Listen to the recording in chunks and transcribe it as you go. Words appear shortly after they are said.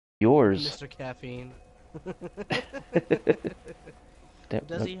Yours. Mr. Caffeine. Damn,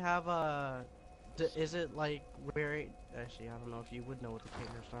 Does he have a... Is it like where... Actually, I don't know if you would know what the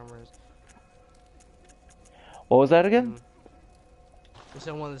Kamer's armor is. what was that again? You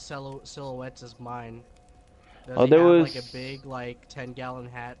said one of the silhouettes is mine. Does Oh, he there have was... like a big, like, 10-gallon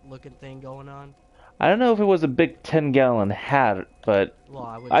hat looking thing going on? I don't know if it was a big 10-gallon hat, but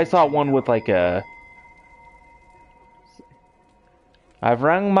Well, I saw one with like a... I've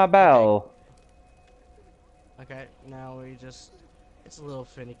rung my bell. Okay, now we just... It's a little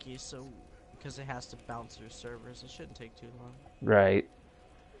finicky, so... Because it has to bounce through servers, it shouldn't take too long. Right.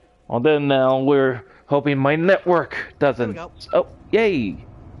 Well, then now we're hoping my network doesn't... There we go. Oh, yay!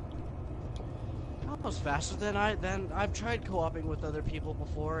 Almost faster than I've tried co-oping with other people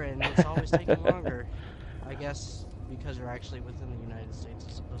before, and it's always taking longer. I guess because you're actually within the United States,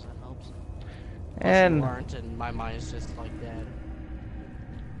 I suppose that helps. And you aren't, and my mind is just like dead.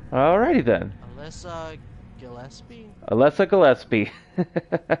 Alrighty then. Alyssa Gillespie? Alyssa Gillespie.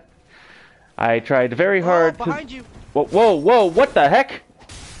 I tried very hard behind you! Whoa, whoa, whoa, what the heck?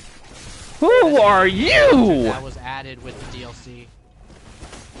 Who are you? That was added with the DLC.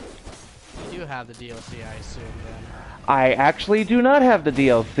 You do have the DLC, I assume, then. I actually do not have the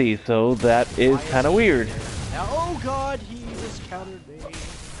DLC, so that is kind of weird. Now, oh god, he just countered me.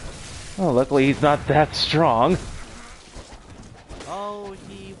 Oh, luckily he's not that strong. Oh,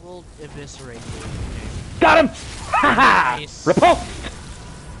 he will eviscerate you. Got him! Haha! Nice. Repulsed!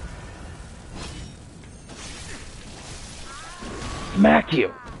 Smack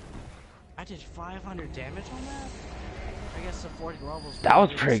you! I did 500 damage on that? I guess the 40 levels. That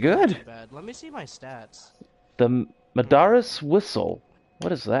was pretty good. Bad. Let me see my stats. The Madara's Whistle.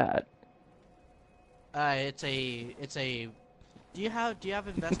 What is that? It's a. Do you have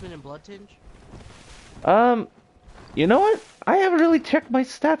investment in Blood Tinge? You know what? I haven't really checked my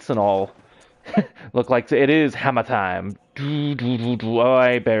stats and all. Look like it is hammer time. Oh,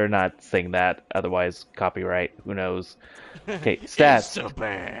 I better not sing that, otherwise copyright. Who knows? Okay, stats. It's so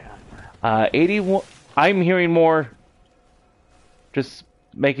bad. 81. I'm hearing more. Just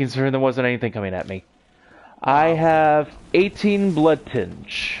making sure there wasn't anything coming at me. I have 18 blood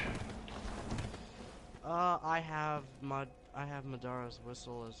tinge. I have Madara's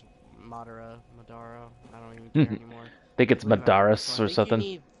Whistle as Madara. I don't even care anymore. I think it's Madaris or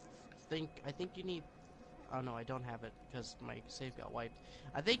something. I think you need. Oh no, I don't have it because my save got wiped.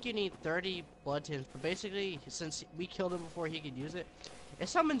 I think you need 30 blood tinge, but basically, since we killed him before he could use it, it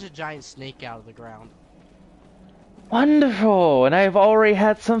summons a giant snake out of the ground. Wonderful, and I've already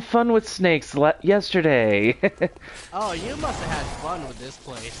had some fun with snakes yesterday. Oh, you must have had fun with this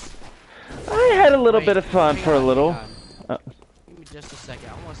place. I had a little bit of fun for a little. Give me just a second.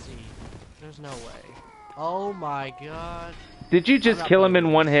 I want to see. There's no way. Oh my god. Did you just kill him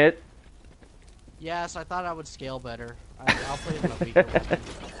in one hit? Yes, I thought I would scale better. I'll play it in a weaker weapon.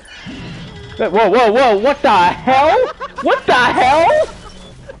 Whoa, whoa, whoa, what the hell? What the hell?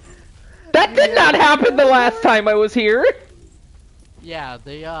 That did not happen the last time I was here. Yeah,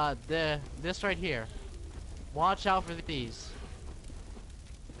 this right here. Watch out for these.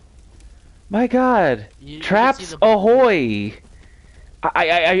 My god. Traps ahoy.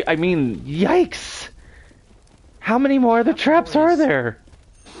 I mean, yikes. How many more of the traps are there?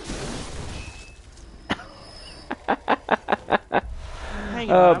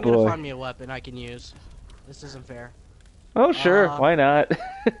 Hang on, I'm gonna find me a weapon I can use. This isn't fair. Oh sure, why not?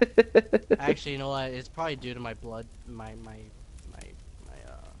 Actually, you know what? It's probably due to my blood,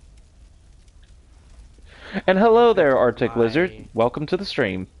 And hello there, Arctic Lizard. Welcome to the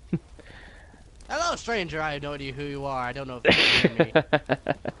stream. Hello, stranger. I have no idea who you are. I don't know if you can hear me.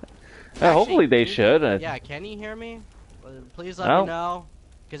 Actually, hopefully they should. Yeah, can you hear me? Please let me know.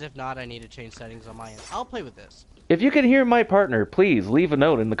 Because if not, I need to change settings on my end. I'll play with this. If you can hear my partner, please leave a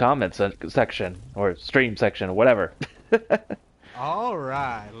note in the comments section or stream section or whatever. All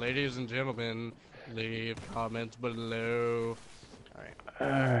right, ladies and gentlemen, leave comments below. All right. All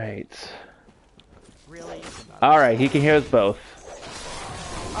right. Really? All right, he can hear us both.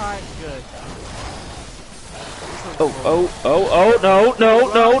 All right, good.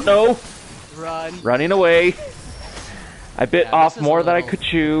 No. Run. Running away. I bit off more than I could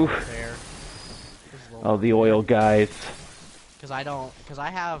chew. Oh, the oil guys. Because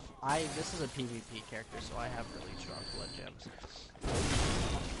this is a PvP character, so I have really strong blood gems.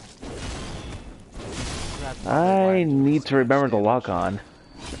 I need to remember the lock on.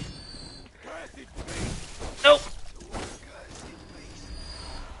 Nope.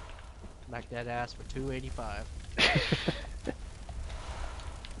 Smack that ass for 285.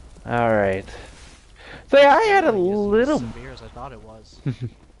 All right. So yeah, I had a little. Severe as I thought it was.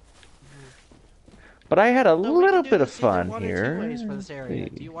 But I had a So we little can do bit of this either fun one or here. two ways for this Let's area.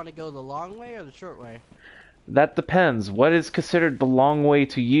 Do see. you want to go the long way or the short way? That depends. What is considered the long way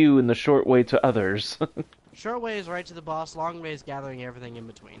to you and the short way to others? Short way is right to the boss. Long way is gathering everything in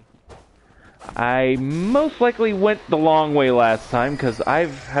between. I most likely went the long way last time because I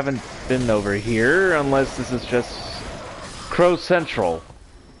haven't been over here unless this is just Crow Central.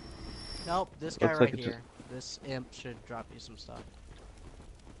 Nope, this guy Looks right like it here. This imp should drop you some stuff.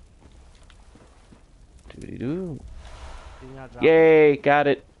 Doo-doo-doo. Did he not drop Yay, got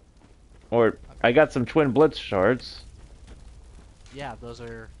it. Or Okay. I got some twin blitz shards. it? Yeah, those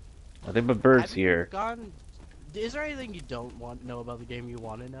are. Nothing but birds Have you here. gone? Is there anything you don't want know about the game you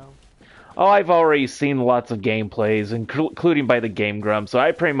want to know? Oh, I've already seen lots of gameplays, including by the Game Grumps, so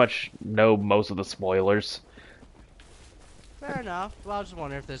I pretty much know most of the spoilers. Fair enough. Well, I was just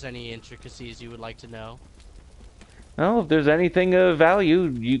wondering if there's any intricacies you would like to know. Well, if there's anything of value,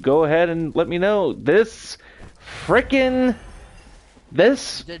 you go ahead and let me know. This frickin'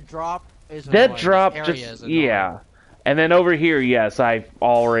 this The drop is that annoying. drop This area just is annoying. yeah. And then over here, yes, I've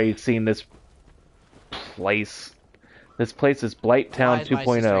already seen this place. This place is Blight Town Why is my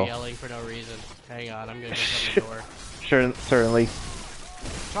sister 2.0. yelling for no reason? Hang on, I'm gonna go shut the door. Sure, certainly.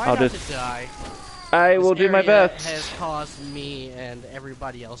 Try I'll not just- to die. I will This do my area best. has caused me and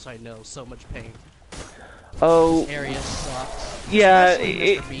everybody else I know so much pain. Oh, This area sucks. yeah,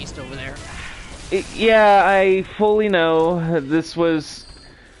 Especially Mr. Beast over there. yeah, I fully know. This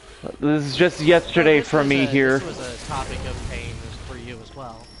is just yesterday This for was me here. This was a topic of pain for you as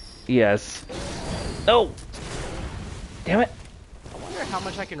well. Yes. Oh! Damn it. I wonder how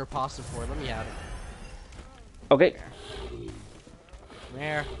much I can riposte for. Let me have it. Okay.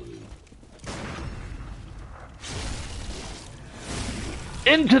 There.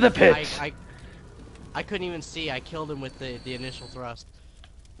 Into the pit! I couldn't even see. I killed him with the initial thrust.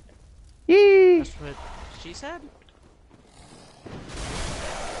 Yee! That's what she said.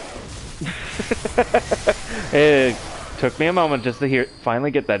 It took me a moment just to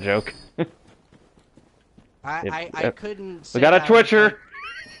finally get that joke. I Yep. couldn't. We say got a that Twitcher!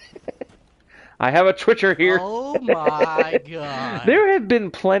 I have a Twitcher here. Oh my god. There have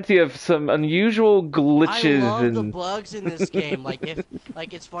been plenty of some unusual glitches I love the and bugs in this game. Like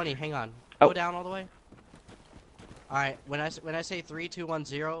it's funny. Hang on. Oh. Go down all the way. All right. When I say 3, 2, 1,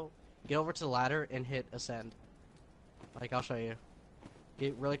 0, get over to the ladder and hit ascend. Like I'll show you.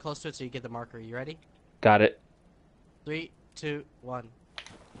 Get really close to it so you get the marker. You ready? got it. 3, 2, 1.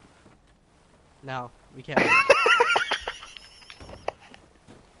 No, we can't.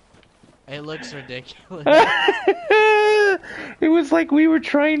 It looks ridiculous. It was like we were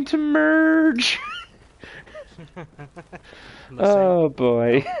trying to merge. Oh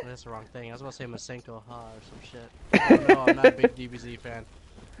boy. Oh, that's the wrong thing. I was about to say Masenko Ha or some shit. Oh, no, I'm not a big DBZ fan.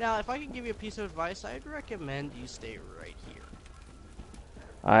 Now, if I can give you a piece of advice, I'd recommend you stay right here.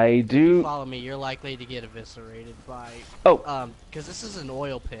 I If you do. follow me, you're likely to get eviscerated by... Oh. Because this is an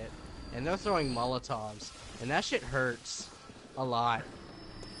oil pit, and they're throwing Molotovs, and that shit hurts a lot.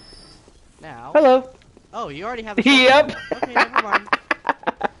 Now... Hello. Oh, you already have the Yep. Okay, never mind.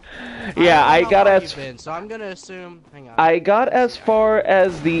 Yeah, I don't know got how far as you've been, so I'm gonna assume... Hang on. I got as far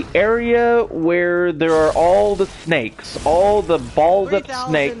as the area where there are all the snakes, all the balled up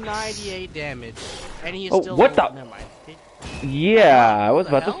snakes. 3,098 damage, and he is Oh, still... what the- Never mind. Yeah, I was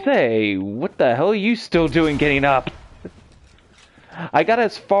the about to hell? say, what the hell are you still doing getting up? I got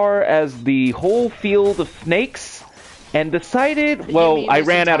as far as the whole field of snakes and decided, You well, mean I this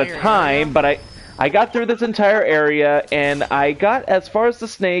ran out of entire time, area? but I got through this entire area and I got as far as the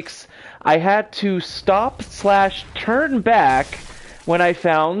snakes. I had to stop/turn back when I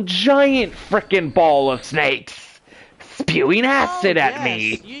found giant frickin' ball of snakes spewing acid Oh, at yes.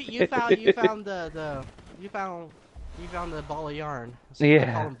 me. You found the ball of yarn. So I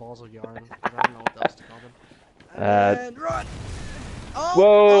Yeah. call them balls of yarn. 'Cause I don't know what else to call them. And run. Oh,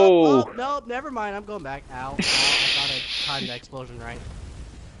 Whoa. Oh, no, never mind. I'm going back. Ow. Ow. I thought I timed the explosion right.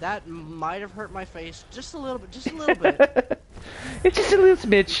 That might have hurt my face just a little bit. Just a little bit. It's just a little He's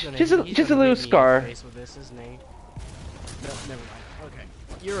smidge, gonna- just a he's just a gonna little beat me in the scar. face with this, isn't he? No, never mind. Okay,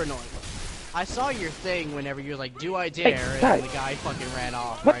 you're annoying. I saw your thing whenever you were like, "Do I dare?" Hey, and guys. the guy fucking ran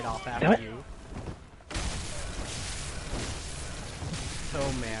off What? right off Damn after it. you.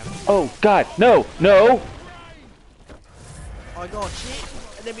 Oh man. Oh God, no, no! I got shit,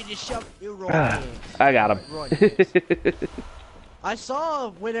 and let me just shove you right Ah, in. I got Right. him. I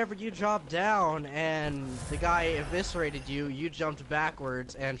saw whenever you dropped down and the guy eviscerated you, you jumped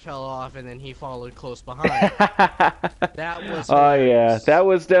backwards and fell off, and then he followed close behind. That was Oh yeah, hilarious. that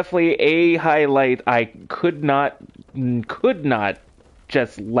was definitely a highlight I could not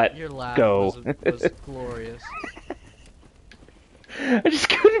just let Your laugh go. was glorious. I just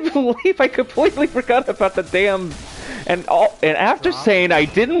couldn't believe I completely forgot about the damn... And after Drop. saying I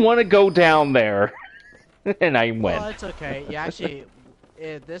didn't want to go down there, and I went. Well, it's okay. Yeah, actually,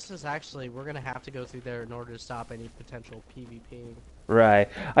 this is actually... We're going to have to go through there in order to stop any potential PvPing. Right.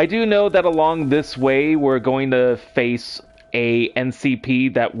 I do know that along this way, we're going to face a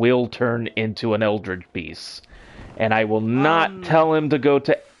NCP that will turn into an Eldritch Beast. And I will not tell him to go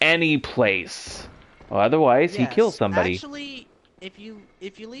to any place. Well, otherwise, he kills somebody. Actually, if you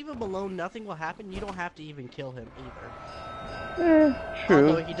leave him alone, nothing will happen. You don't have to even kill him either. True.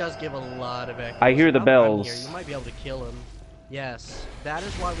 Although he does give a lot of echoes. I hear the Now that I'm bells. here, you might be able to kill him. Yes, that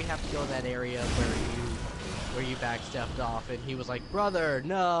is why we have to go to that area where you backstepped off, and he was like, "Brother,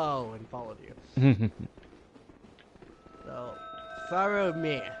 no," and followed you. So, follow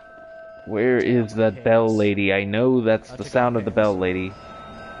me. Where is that bell lady? I know that's the sound of the bell lady.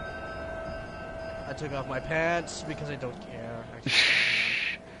 I took off my pants because I don't care.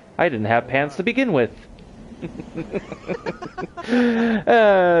 Shh. I didn't have pants to begin with.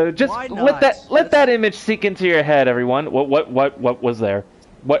 Just let that image sink into your head, everyone. What was there?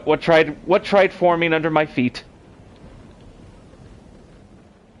 What tried forming under my feet?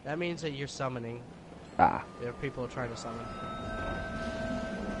 That means that you're summoning. Ah. There are people trying to summon.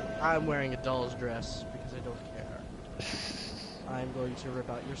 I'm wearing a doll's dress because I don't care. I'm going to rip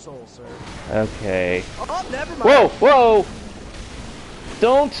out your soul, sir. Okay. Oh, never mind. Whoa!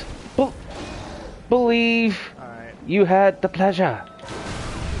 Don't believe you had the pleasure.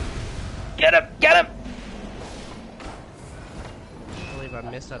 Get him! Get him! I believe I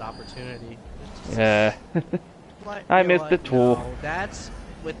missed that opportunity. Yeah. I missed the tool. No, that's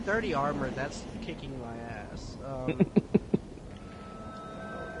with 30 armor. That's kicking my ass.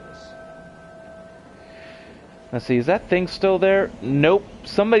 Let's see, is that thing still there? Nope.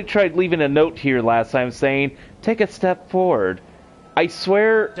 Somebody tried leaving a note here last time saying, take a step forward. I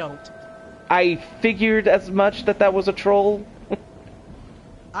swear... Don't. I figured as much that was a troll.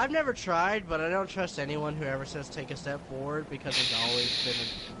 I've never tried, but I don't trust anyone who ever says take a step forward because it's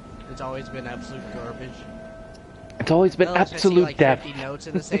always been absolute garbage. It's always been absolute I see, like, death. 50 notes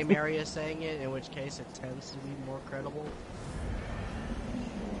in the same area saying it, in which case it tends to be more credible.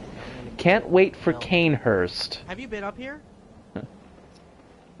 Can't wait for Canehurst. Have you been up here?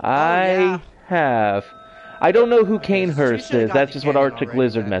 I have. I don't know who Canehurst is. That's just what Arctic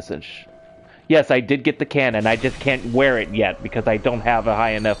Lizard message. Yes, I did get the cannon. I just can't wear it yet because I don't have a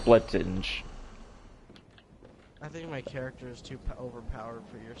high enough blitzage. I think my character is too overpowered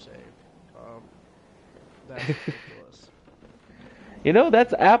for your save. That's ridiculous. You know,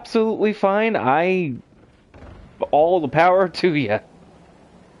 that's absolutely fine. All the power to you.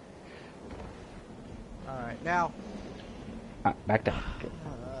 Alright, now... back down.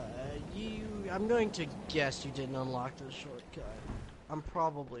 I'm going to guess you didn't unlock the shortcut. I'm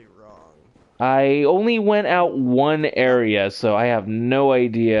probably wrong. I only went out one area, so I have no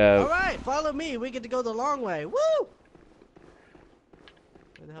idea. Alright, follow me. We get to go the long way. Woo!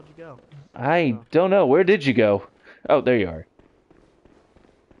 Where the hell did you go? I don't know. Where did you go? Oh, there you are.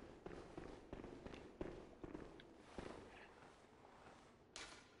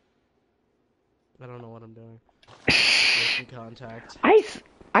 I don't know what I'm doing. Making contact.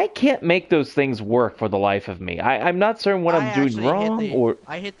 I can't make those things work for the life of me. I'm not certain what I'm doing wrong, or...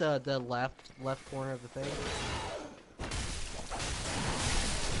 I hit the left corner of the thing.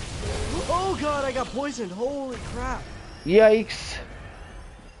 Oh god, I got poisoned! Holy crap! Yikes.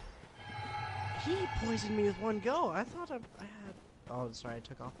 He poisoned me with one go. I thought I had... Oh, sorry, I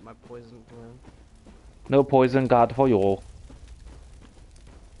took off my poison balloon. No poison, God for you.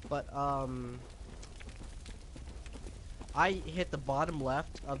 But, I hit the bottom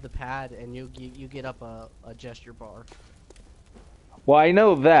left of the pad, and you get up a gesture bar. Well, I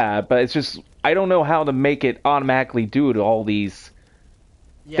know that, but it's just I don't know how to make it automatically do to all these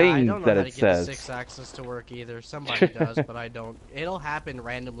things that it says. Yeah, I don't know how to get the 6-axis to work either. Somebody does, but I don't. It'll happen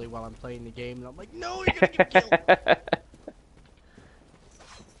randomly while I'm playing the game, and I'm like, no, you're gonna get killed.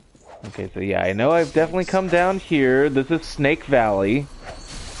 Okay, so yeah, I know I've definitely come down here. This is Snake Valley.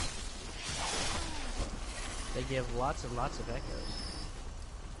 They give lots and lots of echoes.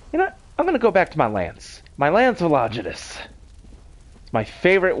 You know what? I'm gonna go back to my lance. My Lance Velocitus. It's my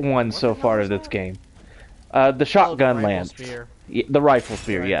favorite one so far of this game. The shotgun lance. Yeah, the rifle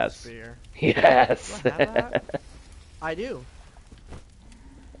spear, yes. Yes. Do I have that? I do.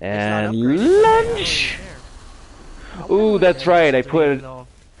 And lunch. Ooh, that's right. I put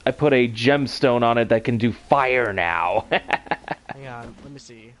a gemstone on it that can do fire now. Hang on, let me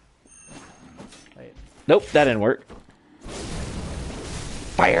see. Wait. Nope, that didn't work.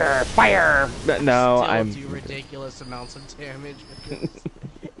 Fire! Fire! No, Still I'm... do ridiculous amounts of damage with this.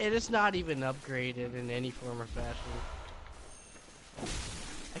 It is not even upgraded in any form or fashion.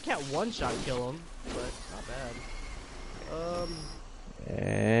 I can't one-shot kill him, but not bad.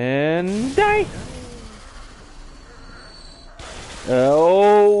 And die!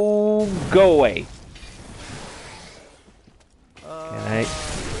 Oh, go away. Can I...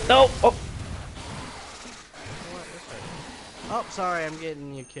 No! Oh! Oh, sorry, I'm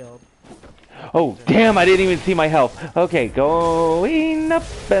getting you killed. Oh, damn, I didn't even see my health. Okay, going up,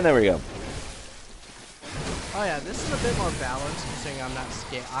 and there we go. Oh yeah, this is a bit more balanced, considering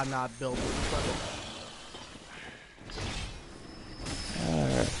I'm not built for it.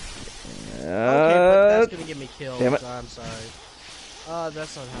 Okay, but that's gonna get me killed, damn it. so I'm sorry.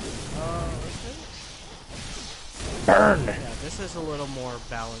 That's not happening. Burn! Yeah, this is a little more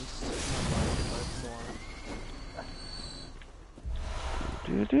balanced. But more.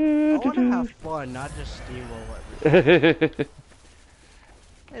 I want to have fun, not just steamroll everything.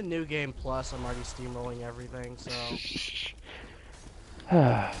 In New Game Plus, I'm already steamrolling everything, so...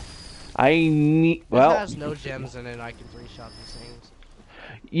 I need... Well... It has no gems in it, I can three-shot these things.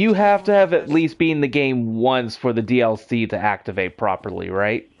 You have to have at least been in the game once for the DLC to activate properly,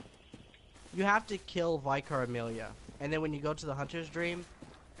 right? You have to kill Vicar Amelia. And then when you go to the Hunter's Dream,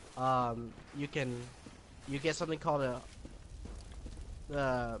 you get something called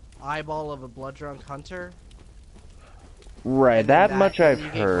the eyeball of a blood-drunk hunter. Right, that much I've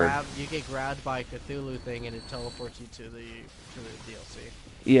heard. You get grabbed by a Cthulhu thing and it teleports you to the DLC.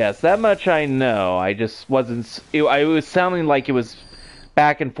 Yes, that much I know. I just wasn't... It was sounding like it was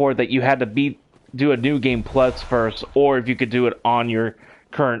back and forth that you had to do a New Game Plus first, or if you could do it on your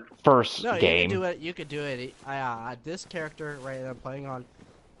current first game. No, you could do it. This character right that I'm playing on,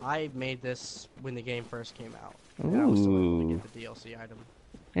 I made this when the game first came out. And I was still able to get the DLC item.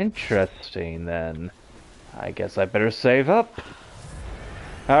 Interesting, then. I guess I better save up.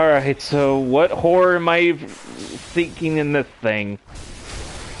 Alright, so what horror am I seeking in this thing?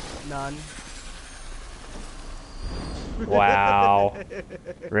 None. Wow.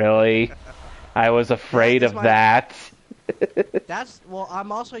 Really? I was afraid of that. Well,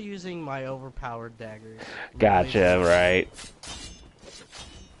 I'm also using my overpowered daggers. Gotcha, right.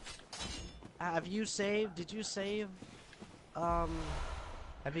 Have you saved? Did you save?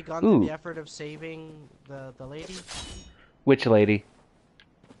 Have you gone through the effort of saving the lady? Which lady?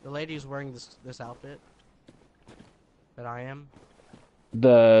 The lady who's wearing this outfit. That I am.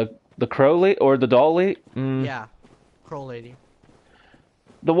 The crow lady or the doll lady? Yeah, crow lady.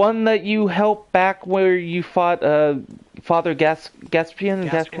 The one that you helped back where you fought Father Gaspian?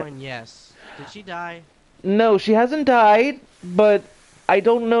 Gascoigne, yes. Did she die? No, she hasn't died, but I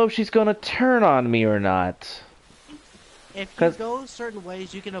don't know if she's gonna turn on me or not. If you go certain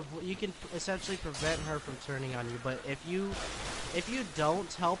ways, you can essentially prevent her from turning on you. But if you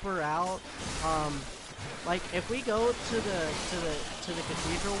don't help her out, like if we go to the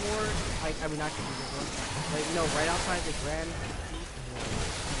cathedral ward, I mean not cathedral ward, like right outside the grand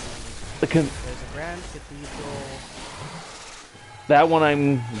cathedral. There's a grand cathedral. That one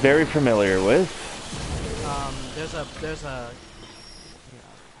I'm very familiar with. There's a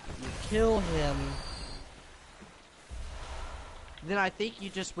you kill him. Then I think you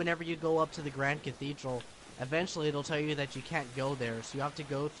just, whenever you go up to the Grand Cathedral, eventually it'll tell you that you can't go there, so you have to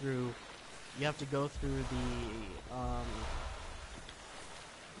go through the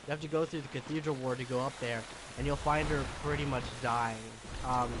Cathedral Ward to go up there, and you'll find her pretty much dying.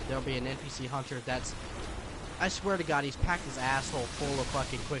 There'll be an NPC hunter that's, I swear to God, he's packed his asshole full of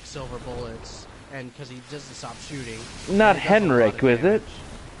fucking Quicksilver bullets, and because he doesn't stop shooting. Not Henrik, was it?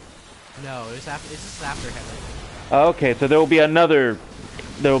 No, it's just after Henrik. Okay, so there will be another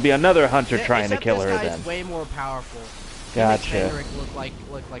hunter trying to kill her then. This guy's way more powerful. Gotcha. Henrik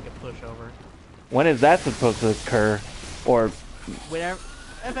looked like a pushover. When is that supposed to occur? Or whenever,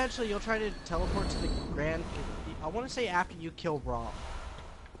 eventually you'll try to teleport to the Grand. I want to say after you kill Rom.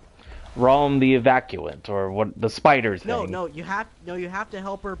 Rom the evacuant, or what? The spider thing. No, you have to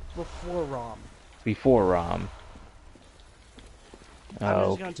help her before Rom. Before Rom. I'm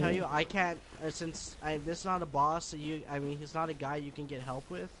just gonna tell you, I can't since this is not a boss. So I mean, he's not a guy you can get help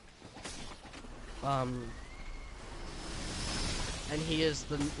with. And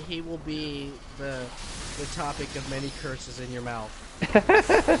he will be the topic of many curses in your mouth.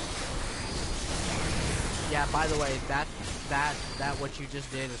 Yeah. By the way, that what you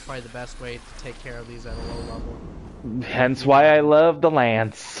just did is probably the best way to take care of these at a low level. Hence why I love the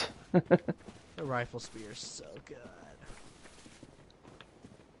lance. The rifle spear's so good.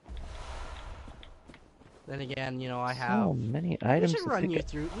 Then again, you know, I So have. many We items should to run pick you up.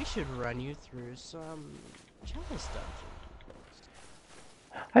 through. We should run you through some chalice dungeon.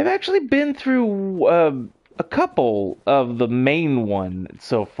 I've actually been through a couple of the main one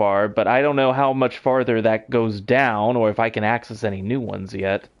so far, but I don't know how much farther that goes down or if I can access any new ones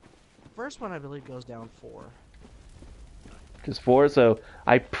yet. First one, I believe, goes down 4. Just four, so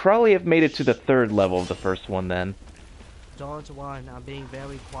I probably have made it to the third level of the first one then. Don't one. I'm being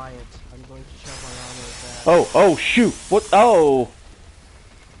very quiet. I'm going to shut my armor with that. Oh, shoot! What? Oh!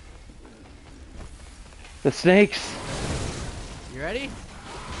 The snakes! You ready?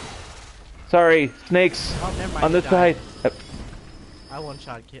 Sorry, snakes Oh, never mind. on You this died. side. I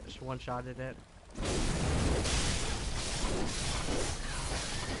one-shotted it.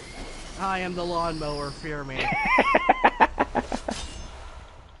 I am the lawnmower. Fear me.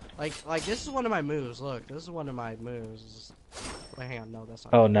 Like this is one of my moves. Look, this is one of my moves. Wait, hang on. No, that's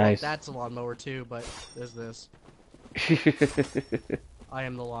not. Oh, Well, nice. that's a lawnmower too, but there's this. I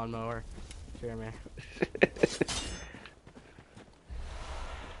am the lawnmower. Fear me.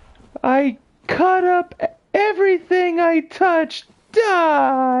 I cut up everything I touch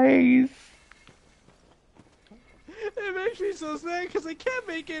dies. It makes me so sad because I can't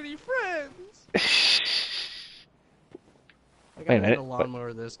make any friends. I Wait a gotta hit minute, a what?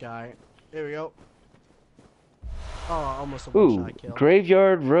 lawnmower this guy. Here we go. Oh, almost a Ooh, one-shot kill.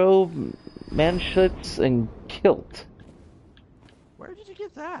 graveyard robe, manschutz, and kilt. Where did you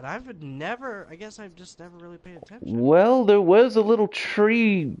get that? I guess I've just never really paid attention. Well, there was a little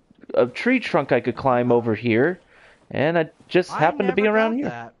tree trunk I could climb over here, and I just happened to be around here.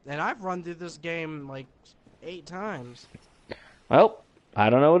 That, and I've run through this game like 8 times. Well,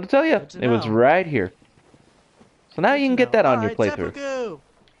 I don't know what to tell you. Good to It was know. right here. So now Good you can to get that know. on your Alright, playthrough. seppuku!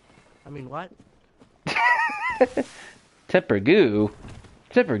 I mean, what? Tipper-goo?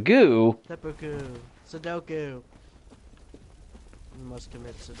 Tipper-goo? Seppuku. Sudoku. You must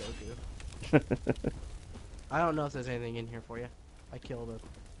commit Sudoku. I don't know if there's anything in here for you. I killed a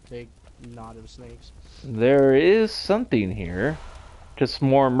big knot of snakes. There is something here. Just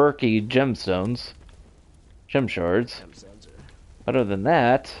more murky gemstones. Gem shards. Gem sensor. Other than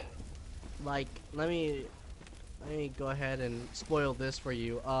that... Like, let me go ahead and spoil this for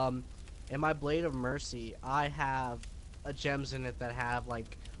you. In my Blade of Mercy, I have gems in it that have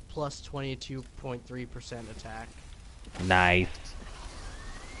like plus 22.3% attack. Nice.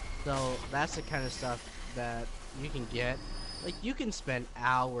 So that's the kind of stuff that you can get. Like, you can spend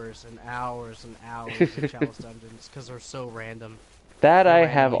hours and hours and hours in Chalice Dungeons because they're so random. That They're I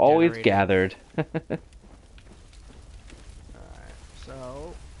have randomly always generated. gathered. Alright,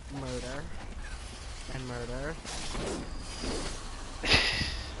 so murder and murder.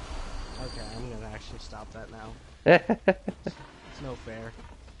 Okay, I'm gonna actually stop that now. It's no fair.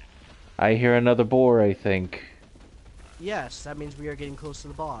 I hear another boar, I think. Yes, that means we are getting close to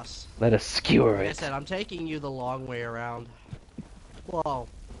the boss. Let us skewer Like I it. said, I'm taking you the long way around. Well,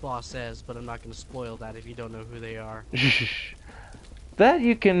 boss says, but I'm not gonna spoil that if you don't know who they are. That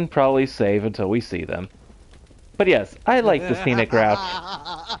you can probably save until we see them. But yes, I like the scenic route.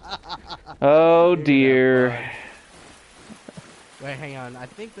 Oh dear. Wait, hang on. I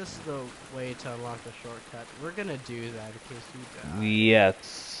think this is the way to unlock the shortcut. We're gonna do that in case you die.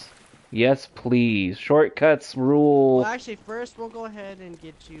 Yes. Yes, please. Shortcuts rule. Well, actually, first we'll go ahead and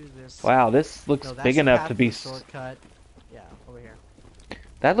get you this. Wow, this looks No, that's big the enough path to be... the shortcut. Yeah, over here.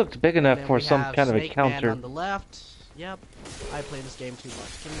 That looked big And enough then for we some have kind of a Snake Man counter. on the left. Yep. I play this game too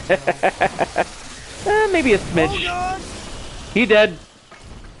much. Can you tell? Maybe a Oh smidge. God! He dead.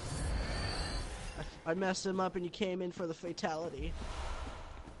 I messed him up and you came in for the fatality.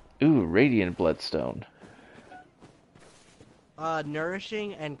 Ooh, radiant bloodstone.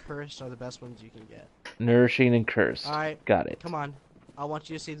 Nourishing and cursed are the best ones you can get. Nourishing and cursed. Alright. Got it. Come on. I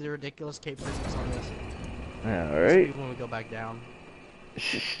want you to see the ridiculous cape physics on this. This will Alright. be when we go back down.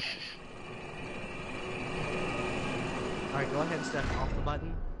 Alright, go ahead and step off the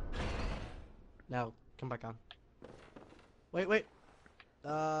button. Now, come back on. Wait.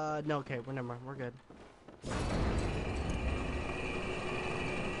 No, okay, never mind. We're good.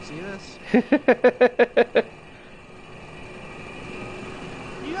 See this?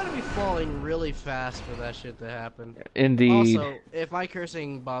 You gotta be falling really fast for that shit to happen. Indeed. Also, if my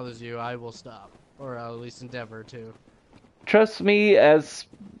cursing bothers you, I will stop. Or I'll at least endeavor to. Trust me, as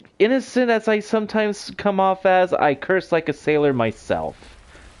innocent as I sometimes come off as, I curse like a sailor myself.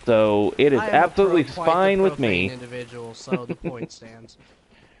 So it is I am absolutely quite fine the with profane me. individual, so the point stands.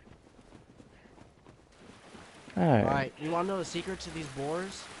 Alright. Alright, you wanna know the secret to these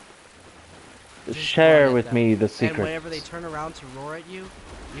boars? Just Share run at with them. me the And secret. whenever they turn around to roar at you,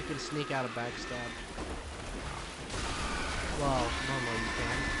 you can sneak out a backstab. Well, normally you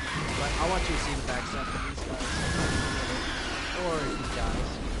can. But I want you to see the backstab of these guys. Or these guys.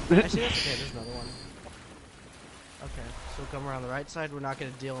 Actually, that's okay. There's another one. Okay, so come around the right side. We're not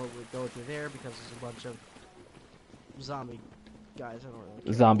going to go through there because there's a bunch of zombie guys. I don't really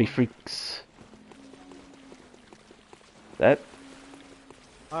care Zombie for. freaks. That.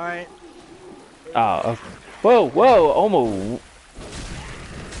 Alright. Oh. Okay. Whoa, whoa! Almost.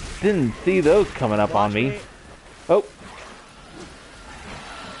 Didn't see those coming up on me. Oh.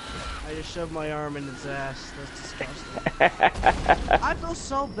 I just shoved my arm in his ass. That's disgusting. I feel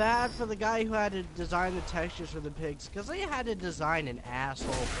so bad for the guy who had to design the textures for the pigs, because they had to design an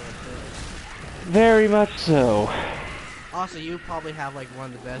asshole for a pig. Very much so. Also, you probably have like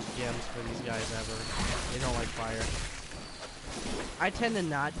one of the best gems for these guys ever. They don't like fire. I tend to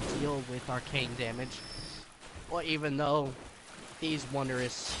not deal with arcane damage. Well, even though these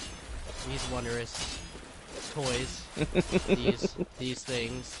wondrous toys, these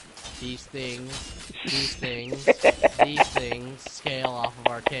things scale off of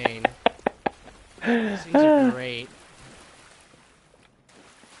arcane. These things are great.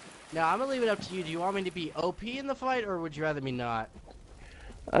 Now, I'm gonna leave it up to you. Do you want me to be OP in the fight, or would you rather me not?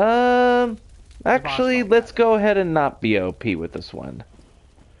 Actually, let's go ahead and not be OP with this one.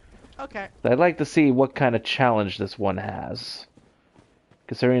 Okay. I'd like to see what kind of challenge this one has.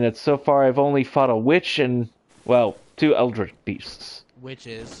 Considering that so far I've only fought a witch and, well, 2 eldritch beasts.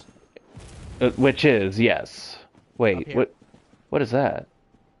 Witches. Witches, yes. Wait, what is that?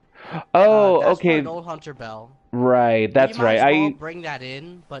 Oh, that's okay. an old hunter bell. Right, that's you might right. as well bring that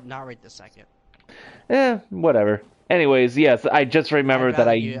in, but not right this second. Whatever. Anyways, yes, I just remembered that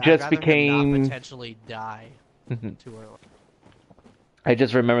I just became... not potentially die too early. I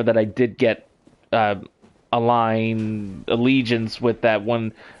just remembered that I did get allegiance with that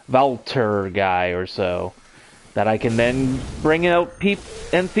one Valter guy or so. That I can then bring out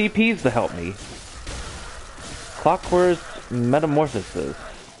NCPs to help me. Clockwork Metamorphosis.